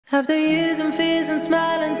After years and fears and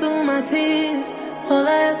smiling through my tears, all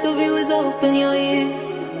I ask of you is open your ears,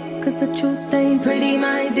 'cause the truth ain't pretty,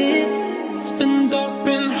 my dear. It's been dark,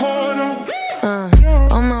 been harder.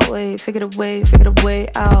 On my way, figured a way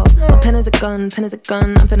out. My pen is a gun, I'm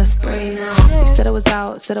finna spray now. He said I was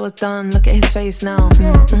out, said I was done, look at his face now.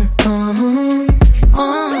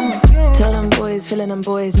 Tell them boys, feeling them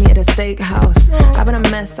boys, meet at a steakhouse. I've been a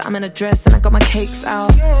mess, I'm in a dress and I got my cakes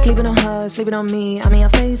out. Sleeping on her, sleeping on me, I'm in your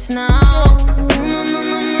face now.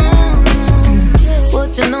 What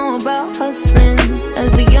you know about hustling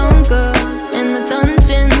as a young girl in the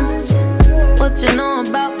dungeons? What you know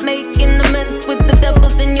about making amends with the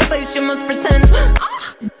devils in your face, you must pretend.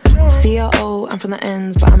 CRO, I'm from the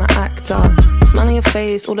ends, but I'm an actor. Smile on your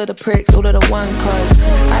face, all of the pricks, all of the wankers.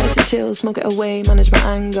 I had to chill, smoke it away, manage my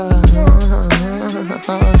anger. Ooh,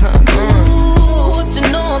 what you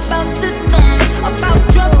know about systems, about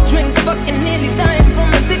drug drinks, fucking nearly dying from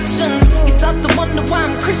addiction. You start to wonder why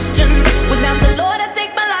I'm Christian. Without the Lord, I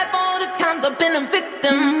take my life all the times I've been a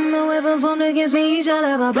victim. No weapon formed against me shall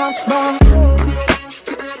ever prosper.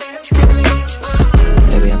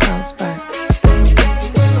 Baby, I bounce back.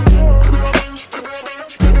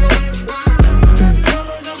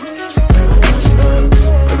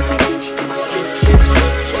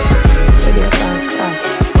 Baby, I bounce back.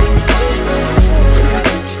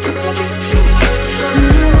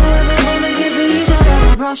 No weapon formed against me shall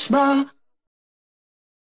ever prosper.